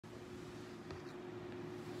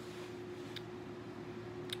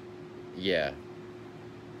yeah,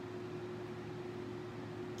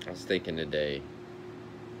 I was thinking today,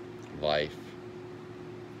 life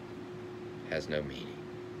has no meaning.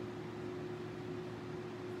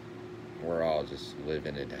 We're all just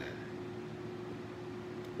living to die.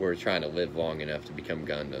 We're trying to live long enough to become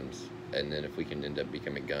Gundams, and then if we can end up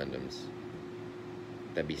becoming Gundams,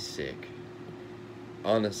 that'd be sick.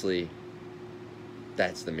 Honestly,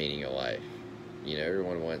 that's the meaning of life. You know,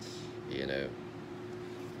 everyone wants, you know,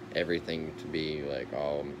 everything to be like,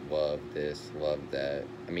 oh, love this, love that.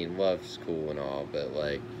 I mean, love's cool and all, but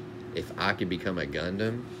like, if I could become a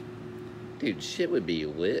Gundam, dude, shit would be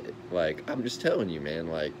lit. Like, I'm just telling you, man.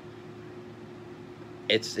 Like,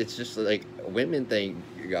 it's just like women think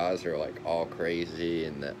guys are like all crazy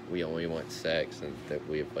and that we only want sex and that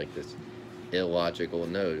we have like this illogical.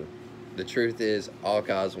 No, the truth is all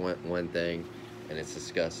guys want one thing, and it's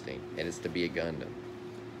disgusting, and it's to be a Gundam.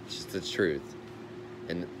 It's just the truth.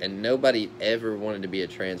 And nobody ever wanted to be a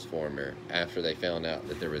Transformer after they found out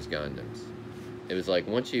that there was Gundams. It was like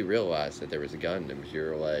once you realized that there was Gundams,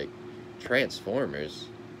 you're like, Transformers?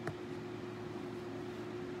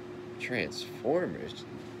 Transformers?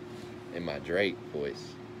 In my Drake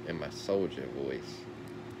voice. In my Soldier voice.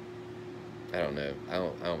 I don't know. I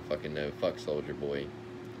don't fucking know. Fuck Soldier Boy.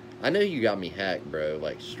 I know you got me hacked, bro.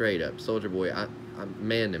 Like, straight up. Soldier Boy, I'm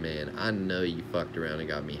man to man. I know you fucked around and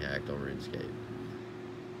got me hacked on RuneScape.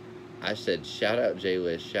 I said, shout out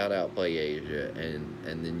J-List, shout out PlayAsia,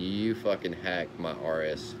 and then you fucking hacked my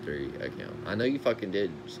RS3 account. I know you fucking did,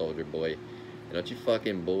 Soldier Boy. And don't you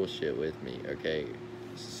fucking bullshit with me, okay?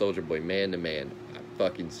 Soldier Boy, man to man.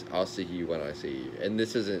 I'll see you when I see you. And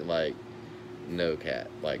this isn't like, no cat.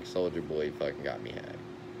 Like, Soldier Boy fucking got me hacked.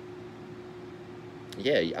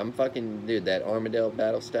 Yeah, I'm fucking, dude, that Armadale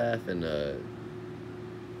battle staff and,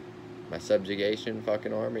 my subjugation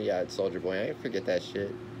fucking armor, yeah, it's Soldier Boy. I ain't forget that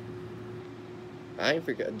shit. I ain't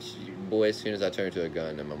forget, boy, as soon as I turn to a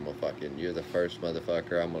gun, I'm gonna fucking, you're the first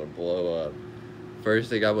motherfucker I'm gonna blow up. First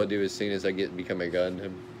thing I'm gonna do as soon as I become a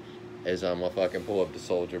Gundam is I'm gonna fucking pull up the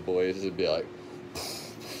Soldier Boys and be like,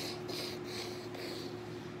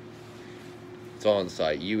 it's on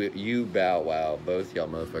site. You Bow Wow, both y'all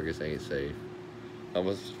motherfuckers ain't safe.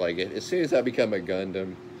 Almost like, as soon as I become a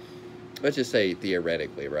Gundam, let's just say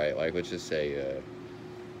theoretically, right? Like, let's just say,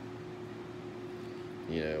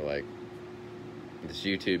 you know, like, this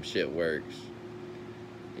YouTube shit works.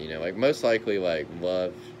 You know, like, most likely, like,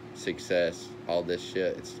 love, success, all this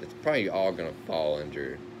shit, it's probably all gonna fall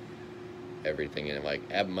under everything in it. Like,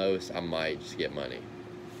 at most, I might just get money,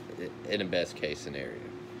 in a best case scenario.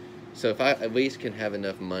 So if I at least can have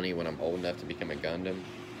enough money when I'm old enough to become a Gundam,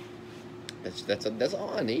 that's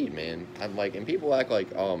all I need, man. I'm like, and people act like,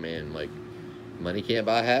 oh man, like, money can't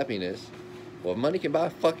buy happiness. Well, if money can buy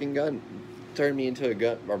a fucking gun, turn me into a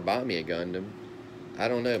gun, or buy me a Gundam, I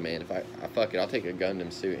don't know, man. If I fuck it, I'll take a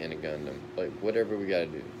Gundam suit and a Gundam, like, whatever we gotta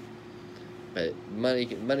do. But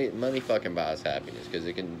money fucking buys happiness, because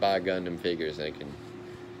it can buy Gundam figures, and it can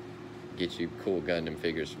get you cool Gundam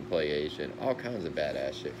figures from PlayAsia, and all kinds of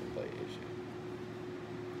badass shit from PlayAsia.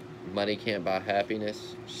 Money can't buy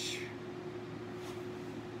happiness.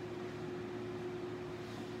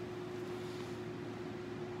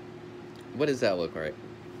 What does that look like?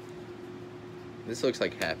 This looks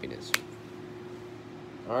like happiness.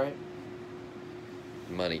 Alright?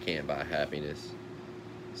 Money can't buy happiness.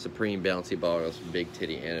 Supreme bouncy balls, big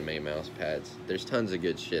titty anime mouse pads. There's tons of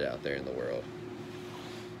good shit out there in the world.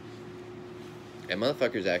 And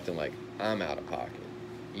motherfuckers acting like I'm out of pocket.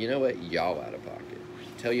 You know what? Y'all out of pocket.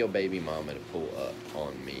 Tell your baby mama to pull up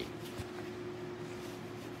on me.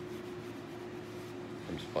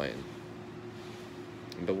 I'm just playing.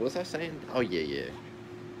 But what was I saying? Oh, yeah.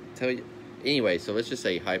 Tell you. Anyway, so let's just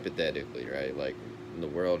say hypothetically, right? Like, the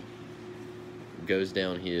world goes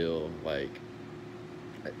downhill, like,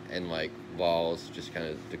 and like laws just kind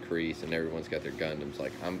of decrease, and everyone's got their Gundams.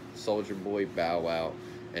 Like, I'm Soldier Boy, Bow Wow,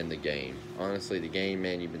 and the game. Honestly, the game,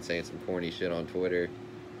 man, you've been saying some corny shit on Twitter.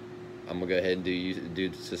 I'm gonna go ahead and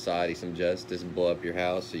do society some justice and blow up your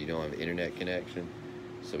house so you don't have internet connection,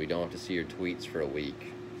 so we don't have to see your tweets for a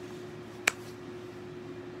week.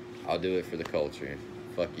 I'll do it for the culture.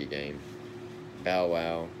 Fuck you, game. Bow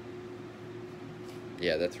Wow.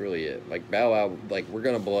 Yeah, that's really it. Like, Bow Wow, like, we're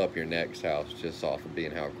gonna blow up your next house just off of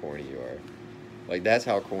being how corny you are. Like, that's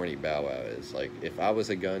how corny Bow Wow is. Like, if I was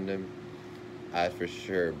a Gundam, I'd for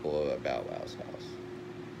sure blow up Bow Wow's house.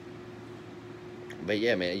 But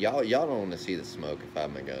yeah, man, y'all don't want to see the smoke if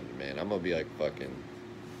I'm a Gundam, man. I'm gonna be like fucking...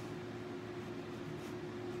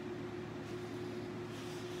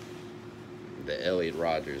 the Elliot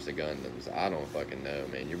Rogers of Gundams. I don't fucking know,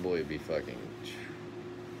 man. Your boy would be fucking...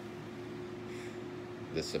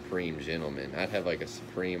 the Supreme Gentleman. I'd have like a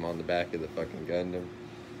Supreme on the back of the fucking Gundam.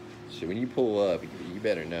 So when you pull up, you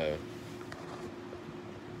better know.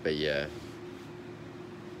 But yeah,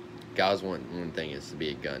 God's one thing is to be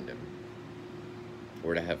a Gundam,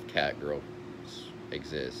 or to have cat girls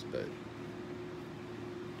exist. But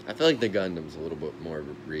I feel like the Gundam's a little bit more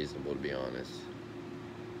reasonable, to be honest.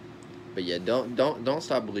 But yeah, don't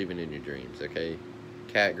stop believing in your dreams, okay?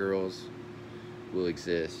 Cat girls will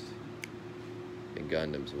exist, and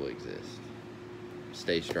Gundams will exist.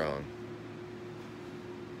 Stay strong.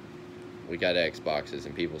 We got Xboxes,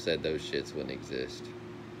 and people said those shits wouldn't exist.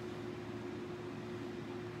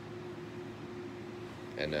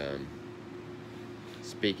 And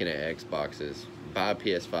speaking of Xboxes, buy a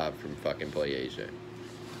PS5 from fucking PlayAsia.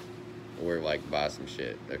 Or like buy some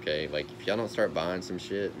shit, okay? Like if y'all don't start buying some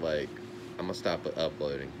shit, like I'm gonna stop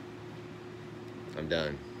uploading. I'm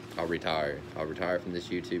done. I'll retire. I'll retire from this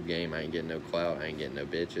YouTube game. I ain't getting no clout. I ain't getting no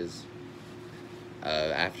bitches.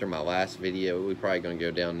 After my last video, we probably gonna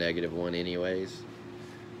go down -1 anyways.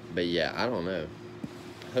 But yeah, I don't know.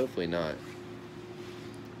 Hopefully not.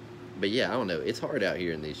 But yeah, I don't know. It's hard out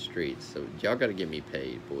here in these streets, so y'all gotta get me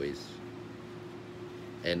paid, boys.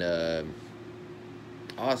 And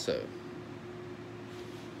also,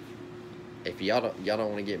 if y'all don't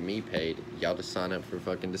want to get me paid, y'all just sign up for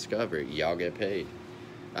fucking Discover. Y'all get paid.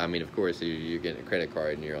 I mean, of course, you're getting a credit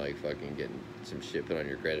card and you're like fucking getting some shit put on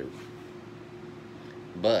your credit.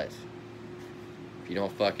 But if you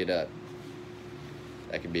don't fuck it up,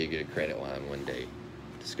 that could be a good credit line one day.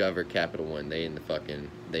 Discover, Capital One, they in the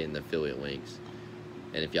affiliate links.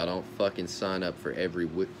 And if y'all don't fucking sign up for every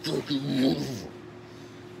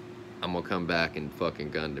I'm gonna come back and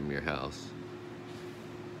fucking Gundam your house.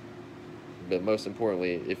 But most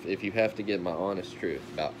importantly, if you have to get my honest truth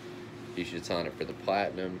about, you should sign up for the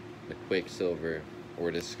Platinum, the Quicksilver,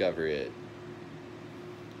 or Discover It.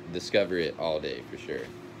 Discover It all day for sure.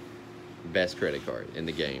 Best credit card in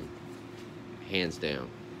the game, hands down.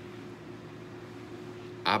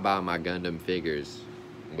 I buy my Gundam figures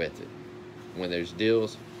with it. When there's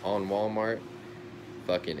deals on Walmart,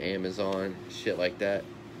 fucking Amazon, shit like that,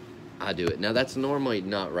 I do it. Now that's normally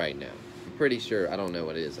not right now. I'm pretty sure, I don't know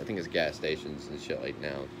what it is. I think it's gas stations and shit like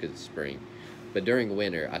now because it's spring. But during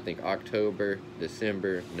winter, I think October,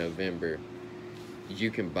 December, November,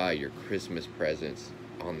 you can buy your Christmas presents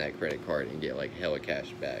on that credit card and get like hella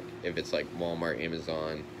cash back. If it's like Walmart,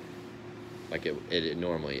 Amazon, like it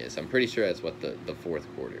normally is. I'm pretty sure that's what the fourth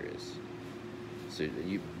quarter is. So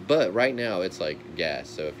but right now it's like gas.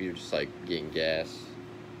 So if you're just like getting gas,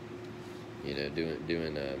 you know,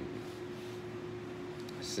 doing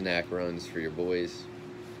snack runs for your boys,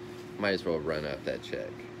 might as well run up that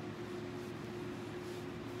check.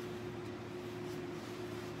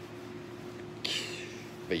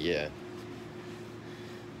 But yeah,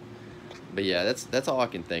 that's all I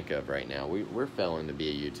can think of right now. We're failing to be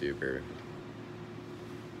a YouTuber.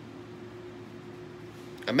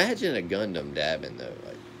 Imagine a Gundam dabbing though,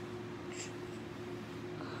 like,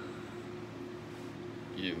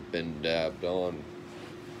 you've been dabbed on.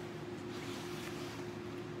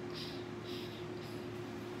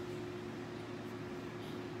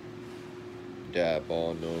 Dab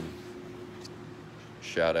on them.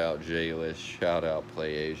 Shout out J-List, shout out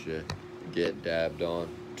PlayAsia. Get dabbed on.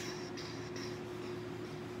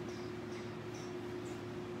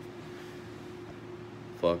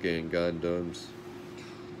 Fucking Gundams.